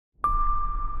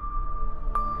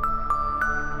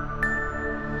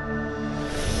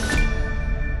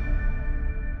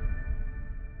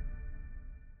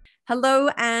Hello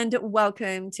and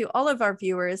welcome to all of our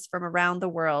viewers from around the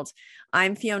world.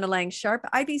 I'm Fiona Lang Sharp,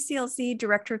 IBCLC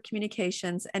Director of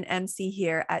Communications and MC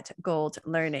here at Gold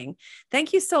Learning.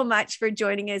 Thank you so much for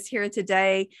joining us here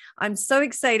today. I'm so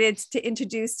excited to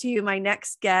introduce to you my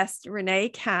next guest, Renee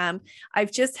Cam.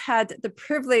 I've just had the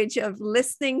privilege of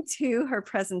listening to her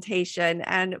presentation,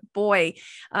 and boy,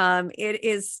 it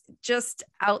is just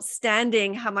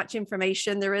outstanding how much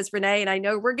information there is, Renee. And I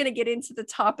know we're going to get into the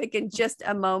topic in just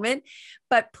a moment,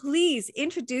 but please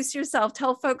introduce yourself,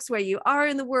 tell folks where you are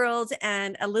in the world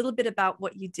and a little bit about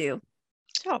what you do.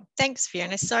 Sure. Thanks,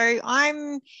 Fiona. So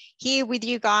I'm here with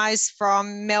you guys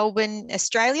from Melbourne,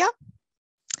 Australia.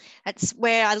 That's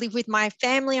where I live with my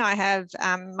family. I have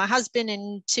my husband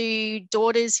and two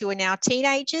daughters who are now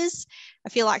teenagers. I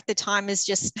feel like the time has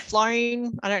just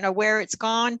flown. I don't know where it's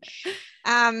gone.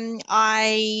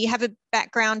 I have a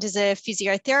background as a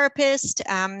physiotherapist,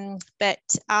 but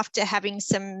after having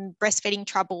some breastfeeding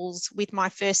troubles with my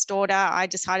first daughter, I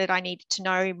decided I needed to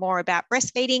know more about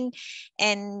breastfeeding,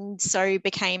 and so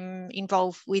became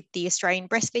involved with the Australian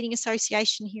Breastfeeding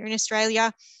Association here in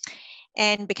Australia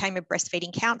and became a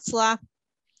breastfeeding counsellor,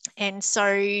 and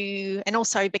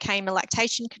also became a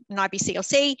lactation and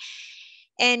IBCLC.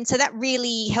 And so that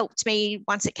really helped me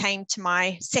once it came to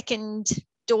my second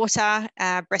daughter.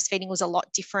 Breastfeeding was a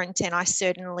lot different, and I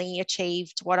certainly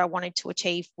achieved what I wanted to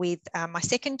achieve with my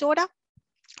second daughter,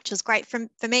 which was great for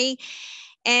me.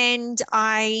 And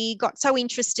I got so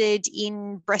interested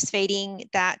in breastfeeding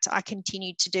that I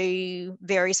continued to do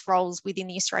various roles within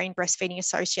the Australian Breastfeeding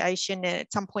Association, and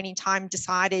at some point in time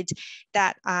decided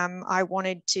that I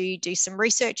wanted to do some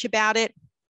research about it.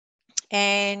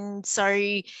 And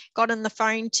so got on the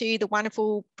phone to the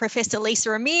wonderful Professor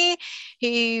Lisa Amir,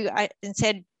 and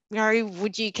said,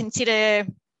 would you consider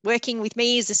working with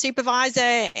me as a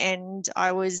supervisor? And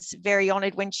I was very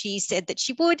honoured when she said that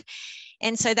she would.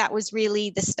 And so that was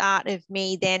really the start of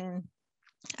me then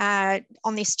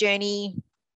on this journey,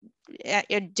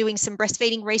 doing some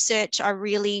breastfeeding research. I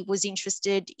really was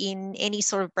interested in any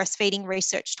sort of breastfeeding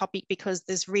research topic because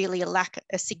there's really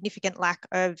a significant lack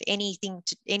of any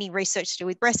research to do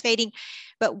with breastfeeding.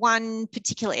 But one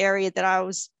particular area that I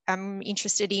was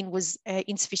interested in was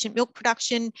insufficient milk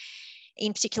production,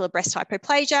 in particular breast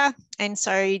hypoplasia. And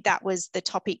so that was the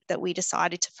topic that we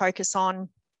decided to focus on.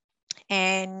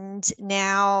 And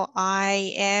now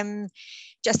I am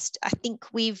I think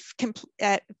we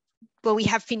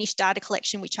have finished data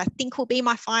collection, which I think will be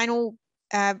my final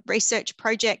research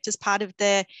project as part of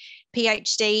the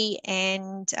PhD.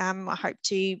 And I hope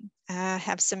to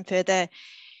have some further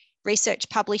research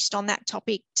published on that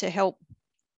topic to help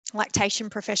lactation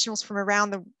professionals from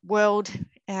around the world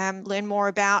learn more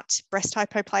about breast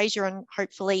hypoplasia, and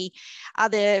hopefully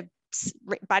other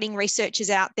budding researchers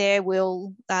out there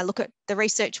will look at the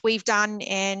research we've done,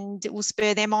 and it will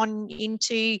spur them on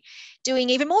into doing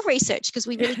even more research because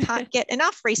we really can't get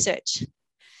enough research.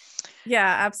 Yeah,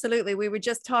 absolutely. We were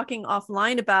just talking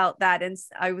offline about that, and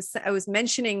I was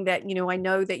mentioning that I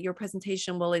know that your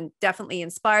presentation will definitely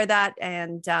inspire that,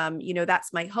 and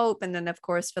that's my hope. And then of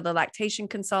course for the lactation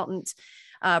consultant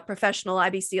professional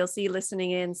IBCLC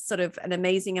listening in, sort of an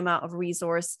amazing amount of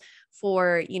resource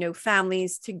for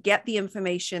families to get the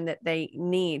information that they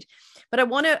need. But I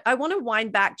want to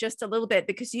wind back just a little bit,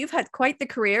 because you've had quite the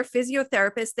career,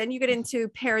 physiotherapist, then you get into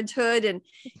parenthood and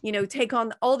take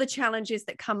on all the challenges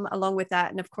that come along with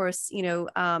that, and of course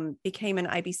became an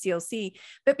IBCLC.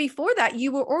 But before that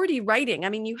you were already writing. I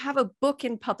mean, you have a book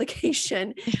in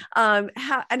publication, and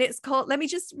it's called, let me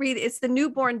just read, it's the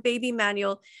Newborn Baby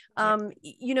Manual. So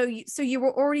you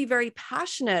were already very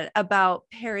passionate about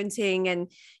parenting and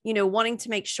wanting to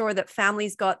make sure that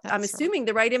families got, I'm assuming,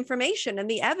 the right information and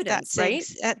the evidence, right?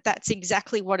 That's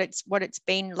exactly what it's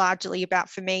been largely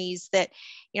about for me, is that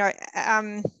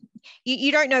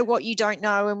you don't know what you don't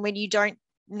know, and when you don't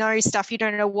know stuff, you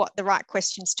don't know what the right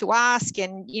questions to ask.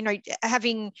 And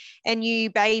having a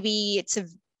new baby, it's a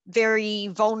very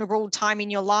vulnerable time in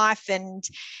your life, and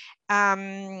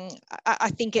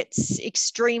I think it's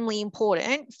extremely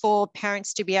important for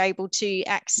parents to be able to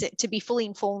be fully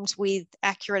informed with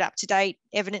accurate, up-to-date,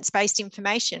 evidence-based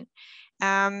information.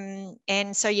 And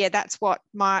so, yeah, that's what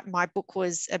my book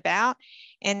was about.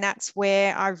 And that's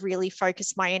where I've really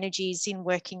focused my energies in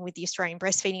working with the Australian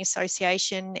Breastfeeding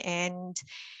Association. And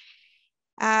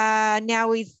now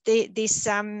with these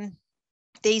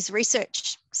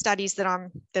research studies that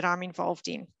I'm involved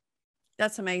in.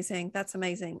 That's amazing. That's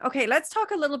amazing. Okay, let's talk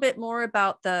a little bit more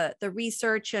about the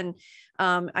research and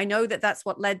I know that that's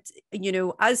what led,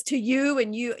 us to you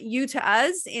and you to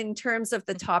us in terms of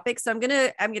the topic. So I'm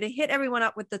gonna hit everyone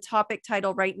up with the topic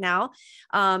title right now,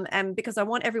 and because I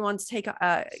want everyone to take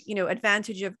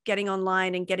advantage of getting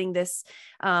online and getting this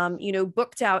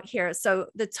booked out here. So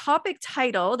the topic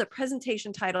title, the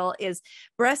presentation title, is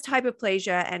Breast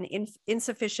Hypoplasia and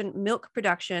Insufficient Milk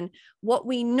Production: What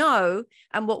We Know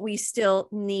and What We Still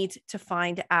Need to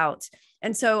Find Out.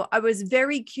 And so I was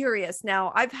very curious.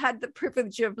 Now, I've had the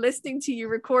privilege of listening to you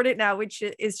record it now, which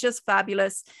is just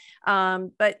fabulous.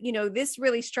 But, this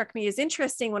really struck me as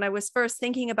interesting when I was first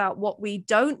thinking about what we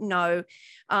don't know.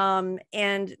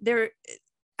 And there,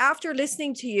 after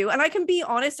listening to you, and I can be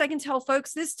honest, I can tell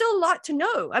folks there's still a lot to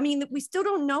know. I mean, we still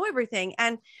don't know everything.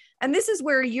 And this is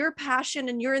where your passion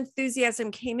and your enthusiasm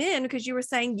came in, because you were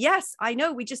saying, yes, I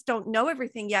know, we just don't know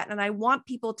everything yet. And I want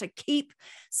people to keep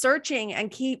searching and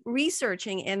keep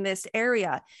researching in this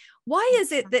area. Why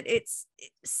is it that it's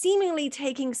seemingly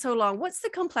taking so long? What's the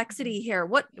complexity here?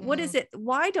 What is it?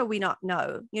 Why do we not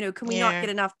know? Can we not get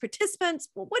enough participants?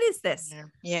 Well, what is this?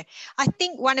 Yeah. I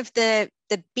think one of the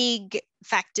big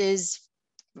factors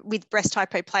with breast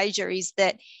hypoplasia is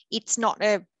that it's not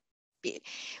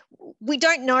we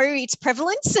don't know its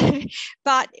prevalence,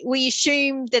 but we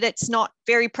assume that it's not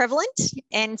very prevalent.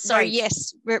 And so, right.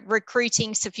 Yes,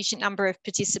 recruiting sufficient number of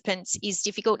participants is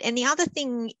difficult. And the other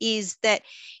thing is that,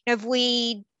 if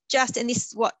we just, and this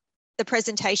is what the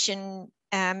presentation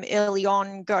early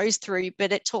on goes through,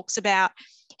 but it talks about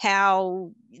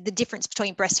how the difference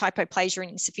between breast hypoplasia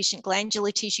and insufficient glandular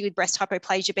tissue, with breast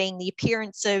hypoplasia being the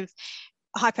appearance of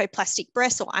hypoplastic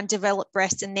breasts or undeveloped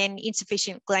breasts, and then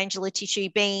insufficient glandular tissue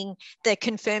being the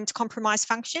confirmed compromised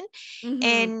function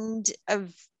and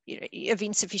of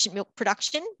insufficient milk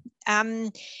production.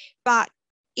 But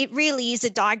it really is a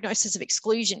diagnosis of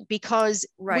exclusion, because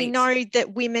we know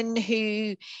that women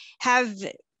who have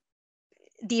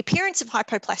the appearance of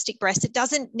hypoplastic breast, it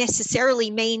doesn't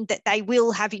necessarily mean that they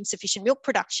will have insufficient milk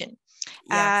production.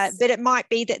 Yes. But it might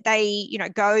be that they,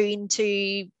 go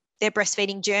into their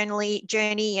breastfeeding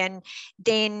journey, and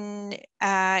then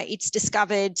it's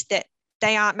discovered that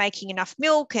they aren't making enough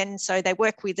milk, and so they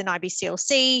work with an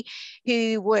IBCLC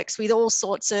who works with all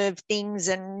sorts of things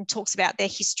and talks about their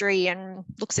history and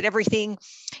looks at everything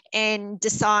and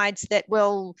decides that,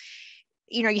 well,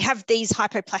 you have these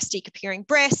hypoplastic appearing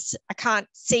breasts. I can't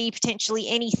see potentially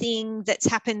anything that's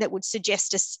happened that would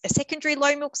suggest a secondary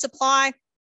low milk supply.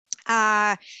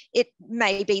 It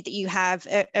may be that you have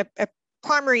a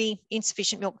primary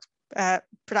insufficient milk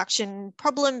production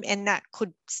problem, and that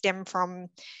could stem from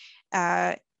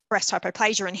breast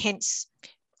hypoplasia, and hence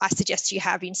I suggest you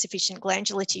have insufficient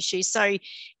glandular tissue. So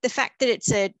the fact that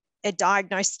it's a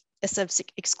diagnosis of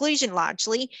exclusion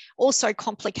largely also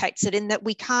complicates it, in that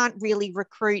we can't really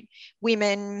recruit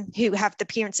women who have the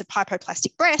appearance of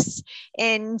hypoplastic breasts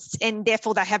and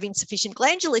therefore they have insufficient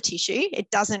glandular tissue.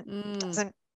 It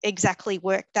doesn't exactly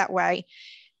work that way.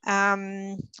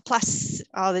 Plus,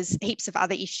 there's heaps of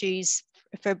other issues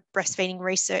for breastfeeding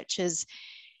researchers.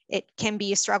 It can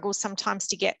be a struggle sometimes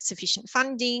to get sufficient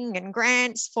funding and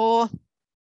grants for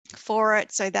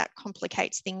it, so that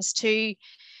complicates things too.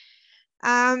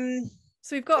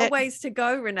 So we've got a ways to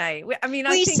go, Renee. I mean,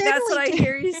 I think that's what I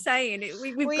hear you saying.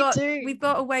 We've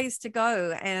got a ways to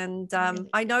go, and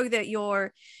I know that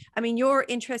your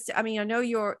interest. I mean, I know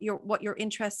your what your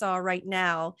interests are right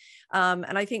now,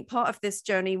 and I think part of this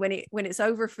journey, when it's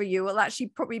over for you, will actually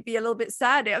probably be a little bit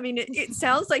sad. I mean, it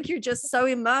sounds like you're just so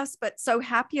immersed, but so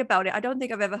happy about it. I don't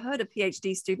think I've ever heard a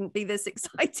PhD student be this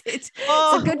excited.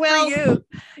 Oh, so good for you.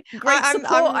 Great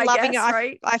support, I'm loving it.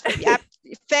 Right?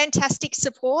 Fantastic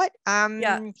support.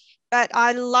 But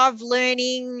I love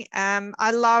learning.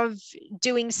 I love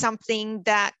doing something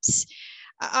that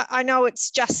I know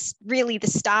it's just really the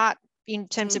start in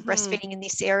terms of breastfeeding in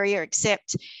this area,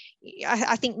 except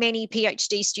I think many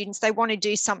PhD students, they want to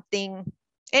do something,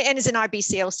 and as an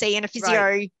IBCLC and a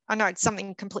physio, I know it's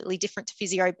something completely different to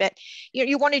physio, but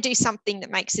you want to do something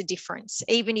that makes a difference,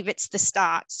 even if it's the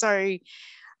start. So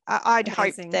I'd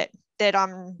hope that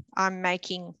I'm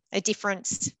making a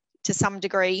difference to some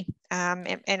degree,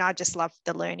 and I just love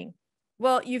the learning.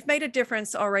 Well, you've made a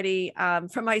difference already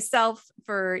for myself,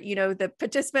 for, the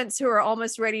participants who are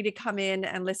almost ready to come in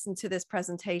and listen to this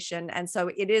presentation. And so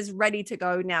it is ready to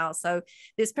go now. So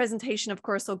this presentation, of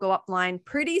course, will go upline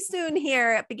pretty soon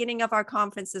here at the beginning of our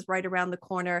conference, is right around the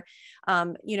corner.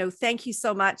 Thank you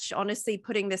so much, honestly,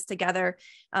 putting this together.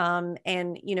 I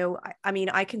mean,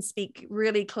 I can speak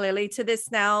really clearly to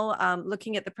this now,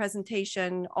 looking at the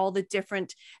presentation, all the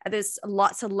different, there's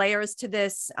lots of layers to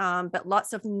this, but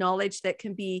lots of knowledge that that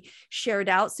can be shared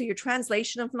out. So your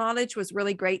translation of knowledge was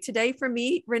really great today for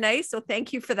me, Renee. So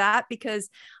thank you for that, because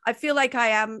I feel like I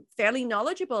am fairly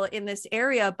knowledgeable in this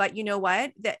area, but you know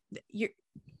what, that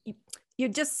you're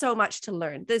just so much to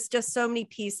learn. There's just so many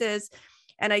pieces.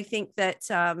 And I think that,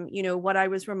 you know, what I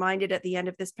was reminded at the end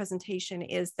of this presentation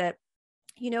is that,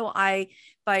 you know,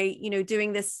 by, you know,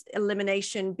 doing this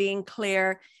elimination, being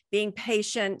clear, being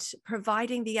patient,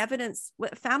 providing the evidence,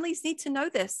 families need to know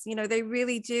this, you know, they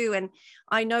really do. And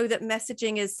I know that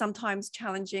messaging is sometimes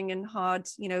challenging and hard.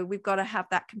 You know, we've got to have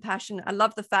that compassion. I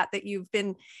love the fact that you've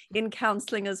been in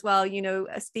counseling as well, you know,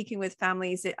 speaking with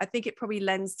families. I think it probably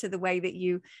lends to the way that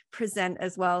you present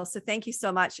as well. So thank you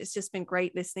so much. It's just been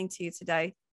great listening to you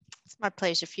today. It's my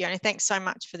pleasure, Fiona. Thanks so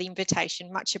much for the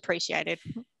invitation. Much appreciated.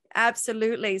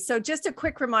 Absolutely. So just a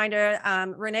quick reminder,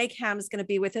 Renee Cam is going to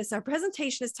be with us. Our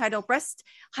presentation is titled Breast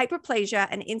Hypoplasia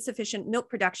and Insufficient Milk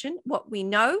Production, What We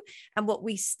Know and What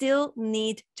We Still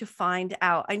Need to Find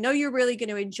Out. I know you're really going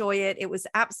to enjoy it. It was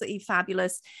absolutely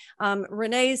fabulous.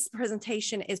 Renee's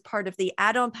presentation is part of the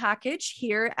add-on package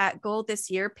here at GOLD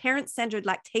this year, Parent-Centered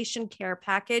Lactation Care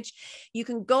Package. You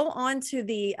can go on to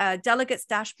the delegates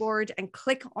dashboard and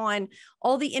click on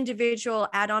all the individual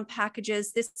add-on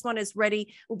packages. This one is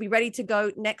ready. We'll be ready to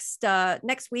go next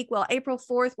week. Well, April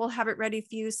 4th, we'll have it ready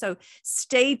for you. So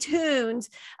stay tuned.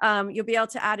 You'll be able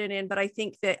to add it in, but I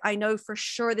think that I know for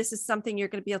sure this is something you're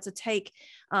going to be able to take,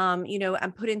 you know,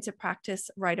 and put into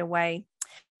practice right away.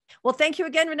 Well, thank you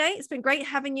again, Renee. It's been great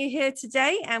having you here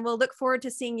today, and we'll look forward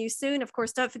to seeing you soon. Of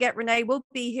course, don't forget, Renee will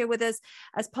be here with us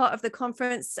as part of the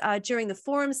conference during the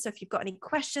forum. So if you've got any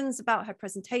questions about her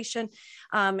presentation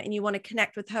and you want to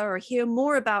connect with her or hear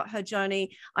more about her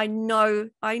journey, I know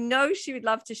she would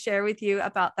love to share with you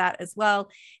about that as well.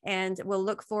 And we'll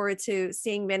look forward to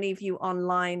seeing many of you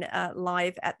online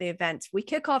live at the event. We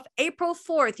kick off April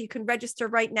 4th. You can register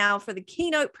right now for the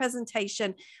keynote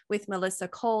presentation with Melissa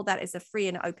Cole. That is a free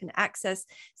and open access.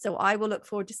 So I will look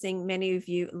forward to seeing many of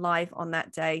you live on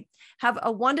that day. Have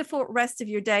a wonderful rest of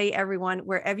your day, everyone,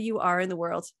 wherever you are in the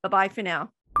world. Bye-bye for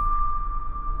now.